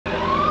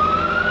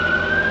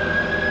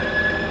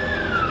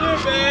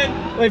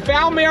They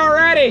found me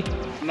already.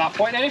 I'm not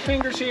pointing any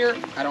fingers here.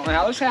 I don't know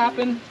how this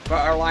happened,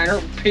 but our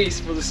liner piece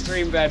for the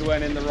stream bed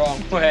went in the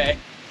wrong way.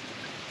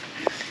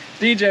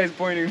 DJ's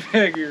pointing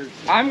fingers.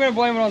 I'm gonna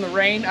blame it on the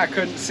rain. I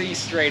couldn't see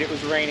straight. It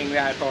was raining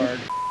that hard.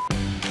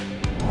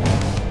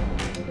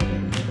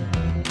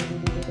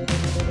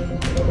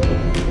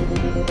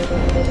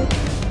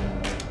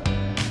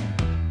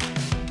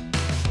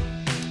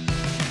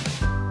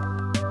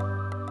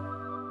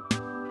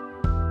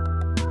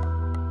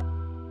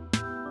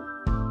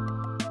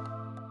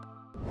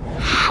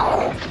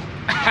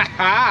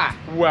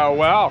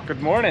 Well,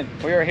 good morning.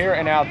 We are here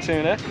in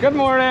Altoona. Good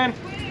morning.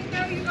 We didn't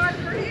know you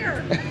guys were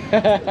here.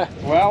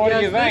 Well, what do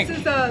you think?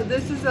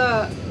 This is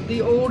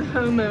the old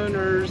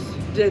homeowners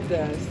did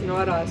this,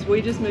 not us.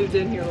 We just moved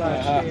in here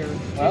last year.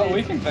 Well,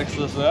 we can fix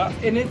this up.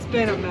 And it's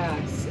been a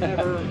mess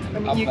ever. I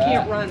mean, you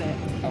can't run it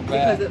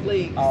because it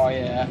leaks. Oh,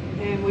 yeah.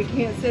 And we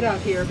can't sit out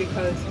here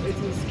because it's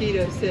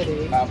Mosquito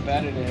City. I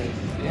bet it is,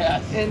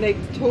 yes. And they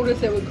told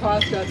us it would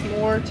cost us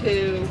more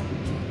to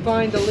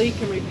find the leak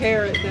and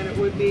repair it than it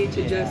would be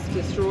to just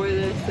destroy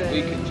this. And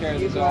we can tear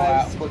this all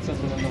out and put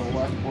something in the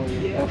work for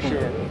you. For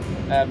sure.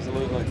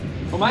 Absolutely.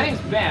 Well, my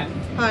name's Ben.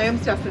 Hi, I'm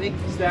Stephanie.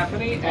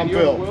 Stephanie, and I'm you're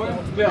Bill.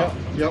 William? Bill.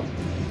 Yep.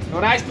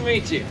 Well, nice to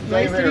meet you.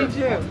 Nice to meet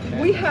you.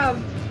 Okay. We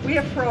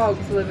have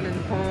frogs living in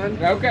the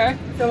pond. Okay.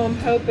 So I'm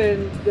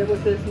hoping that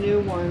with this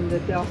new one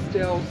that they'll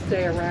still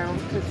stay around.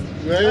 Because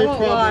They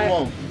probably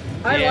won't.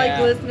 I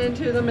like listening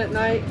to them at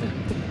night.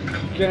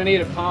 You're gonna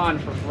need a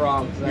pond for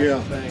frogs.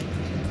 That's the thing.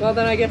 Well,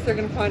 then I guess they're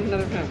gonna find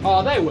another home.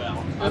 Oh, they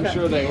will. I'm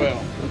sure they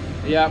will.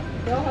 Yep.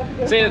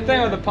 See, the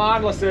thing with the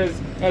pondless is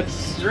it's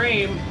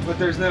stream, but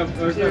there's no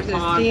pond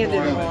for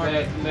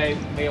them.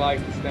 They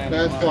like to stand.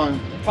 That's fun.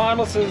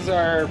 Pondlesses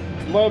are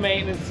low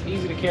maintenance,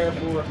 easy to care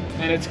for,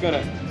 and it's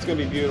gonna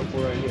be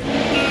beautiful right here.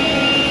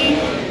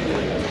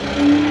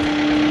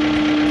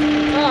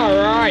 All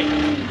right.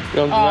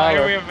 Oh,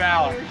 here we have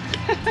Valor.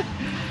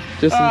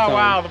 Just in time.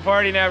 Wow, the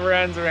party never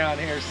ends around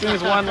here. As soon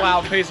as one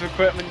loud piece of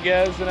equipment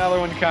goes, another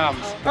one comes.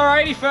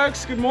 Alrighty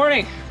folks, good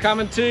morning.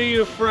 Coming to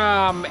you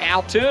from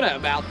Altoona,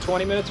 about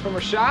 20 minutes from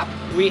our shop.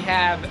 We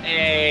have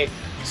a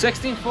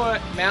 16-foot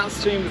mountain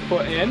stream to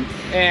put in,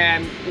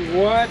 and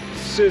what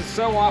is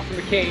so often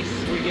the case,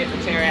 we get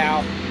to tear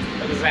out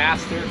a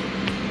disaster.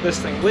 This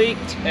thing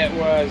leaked. It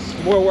was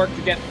more work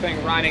to get the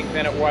thing running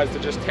than it was to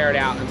just tear it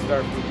out and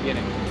start from the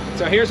beginning.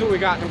 So here's what we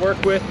got to work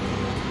with.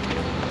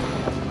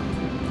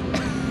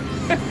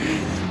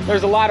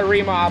 There's a lot of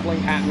remodeling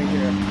happening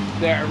here.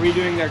 They're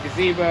redoing their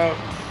gazebo.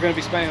 We're going to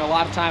be spending a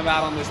lot of time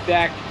out on this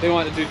deck. They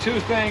want to do two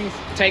things: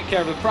 take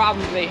care of the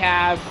problems they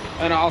have,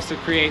 and also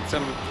create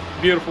some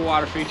beautiful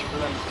water feature for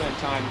them to spend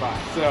time by.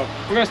 So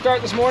we're going to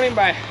start this morning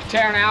by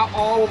tearing out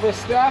all of this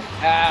stuff.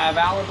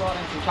 Valor brought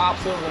in some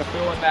topsoil. We're going to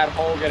fill in that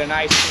hole, get a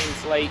nice clean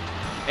slate,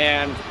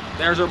 and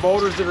there's our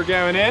boulders that are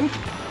going in.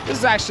 This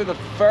is actually the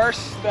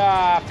first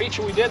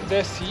feature we did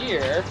this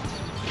year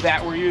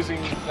that we're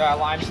using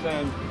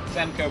limestone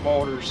Senko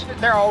boulders.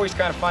 They're always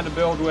kind of fun to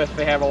build with.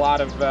 They have a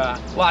lot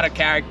of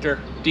character,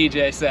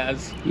 DJ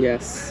says.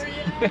 Yes.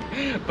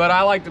 But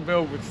I like to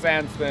build with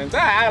sandstones.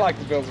 I like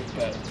to build with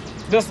both.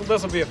 This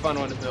will be a fun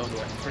one to build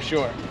with, for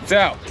sure.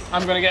 So,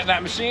 I'm gonna get in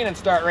that machine and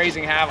start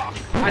raising havoc.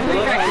 I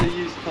think I can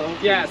use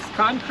concrete. Yes,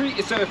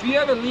 concrete. So if you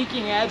have a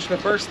leaking edge, the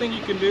first thing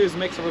you can do is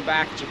mix up a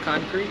batch of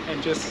concrete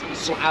and just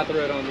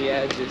slather it on the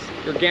edges.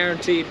 You're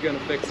guaranteed gonna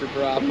fix the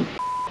problem.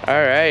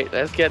 All right,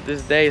 let's get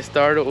this day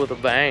started with a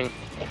bang.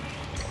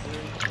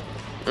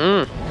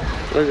 Look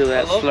at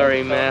that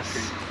slurry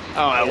mess.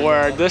 Oh my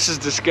word, this is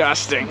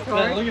disgusting.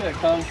 Man, look at that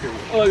concrete.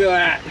 Look at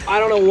that. I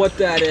don't know what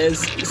that is.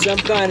 Some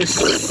kind of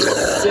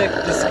sick,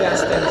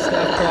 disgusting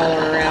stuff crawling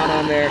around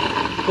on there.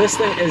 This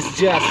thing is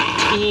just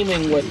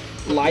teeming with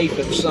life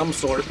of some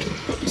sort.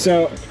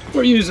 So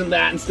we're using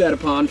that instead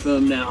of pond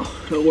foam now.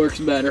 It works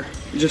better.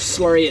 Just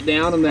slurry it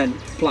down and then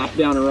plop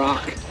down a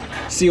rock.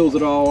 Seals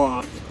it all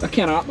off. I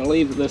cannot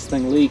believe that this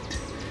thing leaked.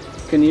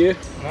 Can you?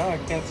 No, I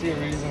can't see a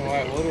reason why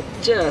it would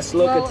have. Just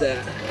look at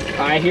that.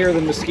 I hear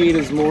the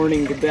mosquitoes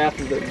mourning to death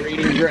of their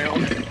breeding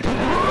ground.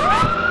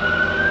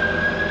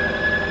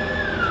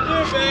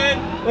 Stupid!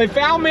 They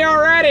found me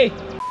already!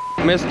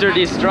 Mr.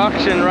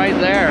 Destruction right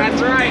there.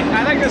 That's right.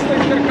 I think this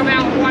thing's gonna come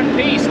out in one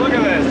piece. Look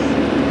at this.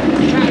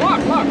 Now,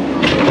 look.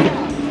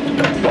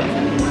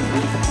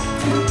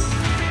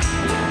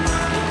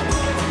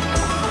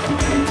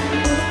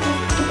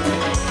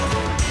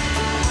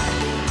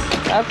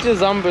 That's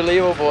just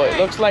unbelievable. It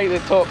looks like they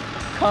took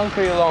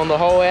concrete along the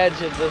whole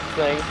edge of this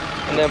thing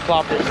and then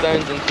plopped their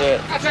stones into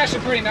it. That's actually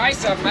pretty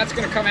nice of them. That's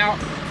gonna come out.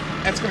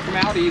 That's gonna come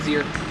out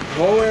easier.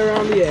 Whole way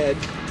around the edge,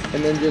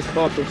 and then just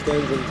plop their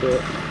stones into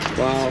it.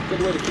 Wow. That's a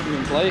good way to keep them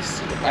in place.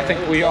 I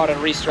think we ought to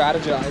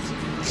re-strategize.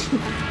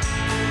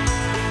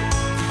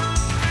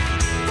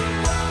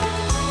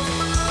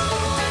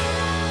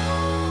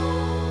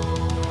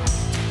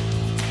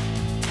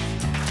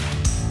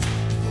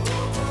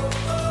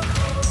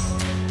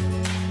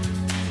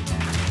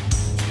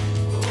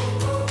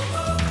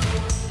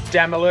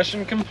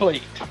 Demolition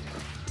complete.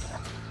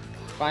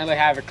 Finally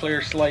have a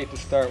clear slate to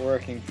start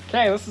working.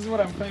 Okay, this is what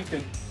I'm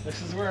thinking.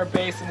 This is where our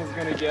basin is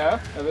gonna go,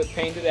 have it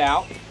painted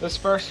out. This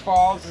first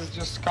falls is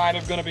just kind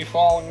of gonna be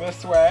falling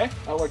this way.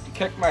 I like to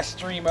kick my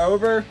stream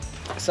over.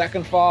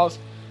 Second falls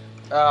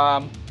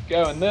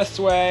going this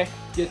way.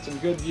 Get some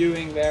good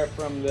viewing there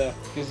from the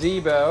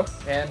gazebo.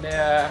 And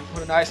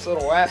put a nice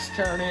little west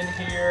turn in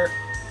here.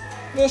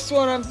 This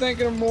one I'm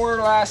thinking of more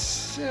or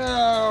less,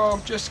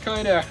 just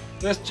kind of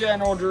this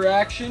general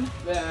direction.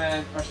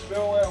 Then our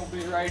spillway will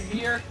be right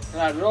here.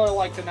 And I'd really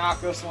like to knock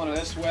this one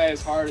this way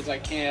as hard as I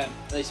can.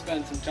 They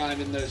spend some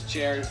time in those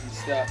chairs and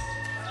stuff.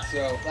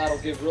 So that'll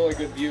give really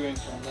good viewing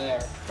from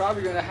there.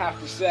 Probably gonna have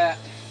to set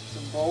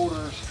some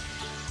boulders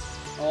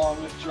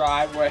along this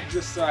driveway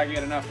just so I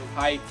get enough of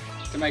height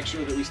to make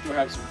sure that we still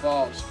have some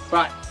falls.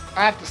 But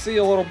I have to see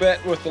a little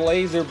bit with the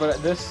laser,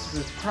 but this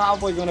is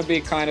probably going to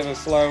be kind of a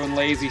slow and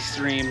lazy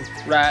stream,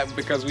 right?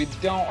 Because we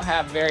don't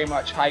have very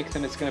much height,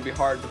 and it's going to be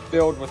hard to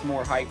build with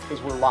more height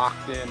because we're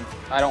locked in.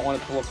 I don't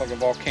want it to look like a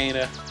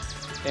volcano,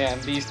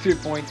 and these 2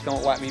 points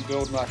don't let me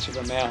build much of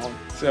a mound.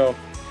 So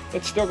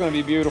it's still going to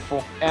be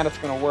beautiful, and it's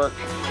going to work.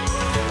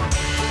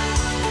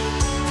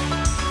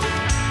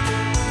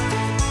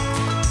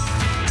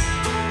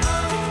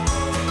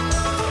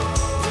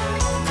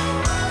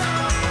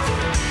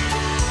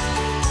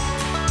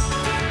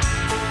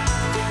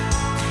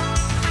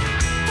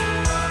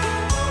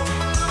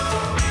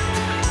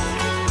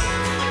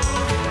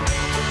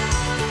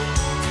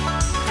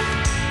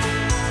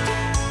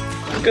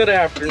 Good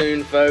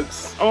afternoon,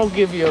 folks. I'll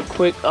give you a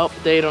quick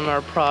update on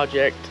our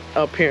project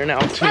up here in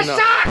Altoona.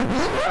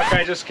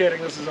 Okay, just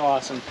kidding. This is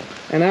awesome.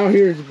 And out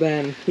here's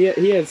Ben. He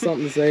had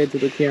something to say to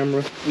the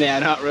camera. Yeah,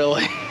 not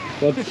really.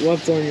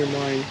 What's on your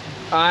mind?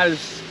 I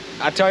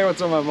tell you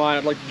what's on my mind.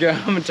 I'd like to go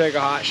home and take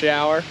a hot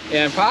shower,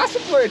 and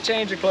possibly a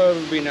change of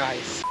clothes would be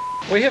nice.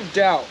 We have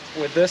dealt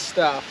with this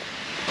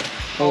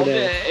stuff all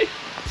day.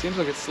 Seems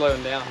like it's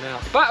slowing down now.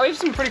 But we have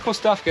some pretty cool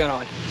stuff going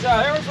on. So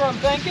here's what I'm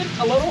thinking.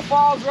 A little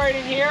falls right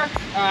in here.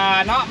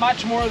 Not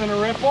much more than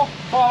a ripple.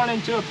 Falling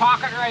into a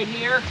pocket right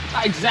here.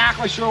 Not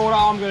exactly sure what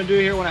all I'm gonna do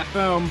here when I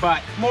foam,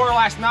 but more or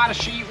less not a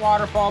sheet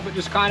waterfall, but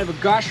just kind of a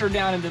gusher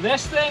down into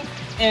this thing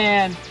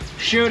and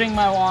shooting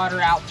my water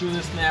out through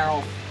this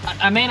narrow.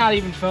 I may not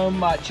even foam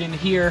much in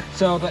here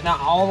so that not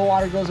all the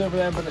water goes over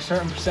there, but a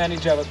certain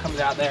percentage of it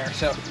comes out there.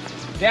 So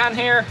down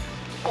here,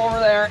 over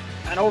there,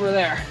 and over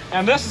there.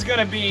 And this is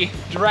gonna be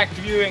direct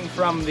viewing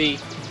from the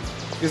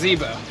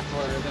gazebo, or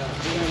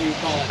whatever you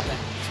call that thing.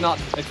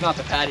 It's not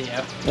the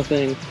patio. The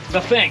thing. The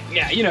thing,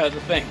 yeah, you know,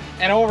 the thing.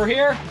 And over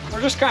here,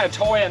 we're just kind of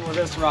toying with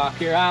this rock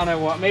here. I don't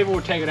know what, maybe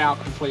we'll take it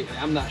out completely.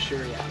 I'm not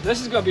sure yet.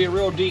 This is gonna be a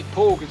real deep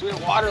pool because we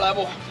have water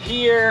level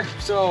here.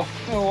 So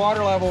we have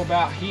water level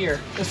about here.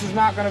 This is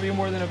not gonna be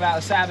more than about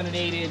a 7 and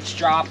 8 inch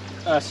drop.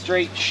 A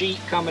straight sheet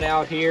coming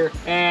out here.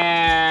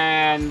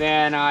 And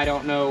then I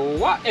don't know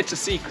what, it's a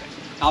secret.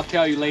 I'll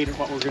tell you later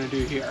what we're gonna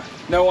do here.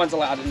 No one's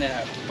allowed to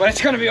know, but it's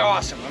gonna be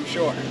awesome, I'm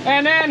sure.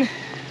 And then,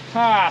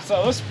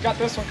 so got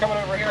this one coming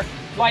over here.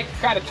 Like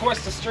kind of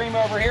twist the stream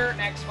over here,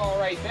 next fall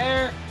right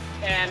there.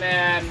 And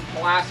then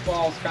the last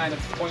fall's kind of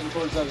pointing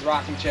towards those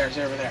rocking chairs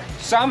over there.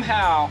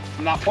 Somehow,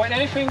 I'm not pointing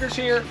any fingers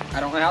here. I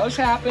don't know how this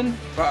happened,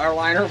 but our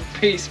liner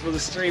piece for the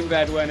stream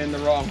bed went in the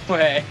wrong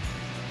way.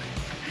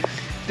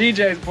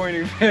 DJ's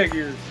pointing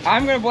fingers.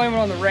 I'm gonna blame it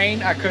on the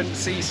rain. I couldn't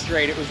see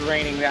straight. It was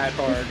raining that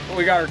hard.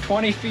 We got her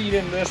 20 feet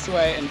in this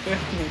way and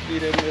 15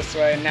 feet in this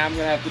way, and now I'm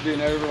gonna have to do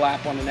an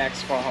overlap on the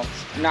next fall.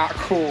 Not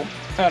cool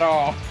at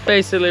all.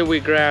 Basically, we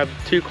grabbed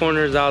 2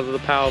 corners out of the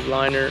pallet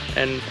liner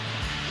and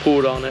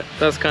pulled on it.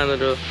 That's kind of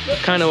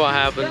what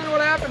happened. That's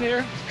what happened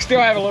here.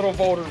 Still have a little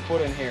boulder to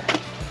put in here.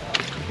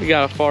 We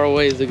got a far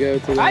ways to go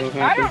to I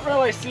don't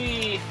really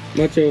see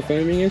much of a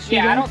foaming issue.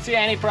 Yeah, I don't see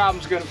any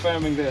problems good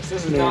foaming this.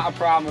 This is not a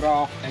problem at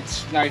all.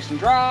 It's nice and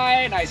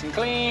dry, nice and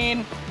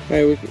clean.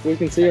 Hey, we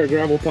can see our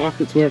gravel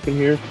pockets working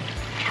here.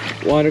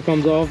 Water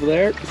comes off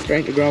there,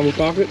 straight to gravel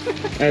pocket.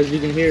 As you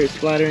can hear, it's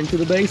splattering into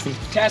the basin.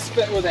 Test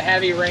fit with a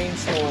heavy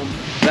rainstorm.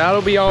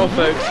 That'll be all,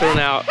 folks, for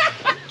now.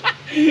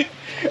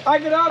 I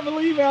cannot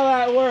believe how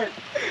that worked.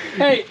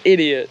 Hey,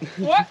 idiot.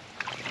 What?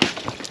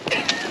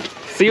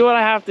 See what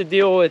I have to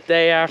deal with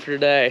day after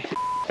day.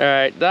 All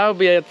right, that'll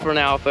be it for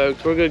now,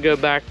 folks. We're gonna go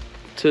back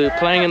to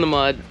playing in the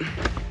mud.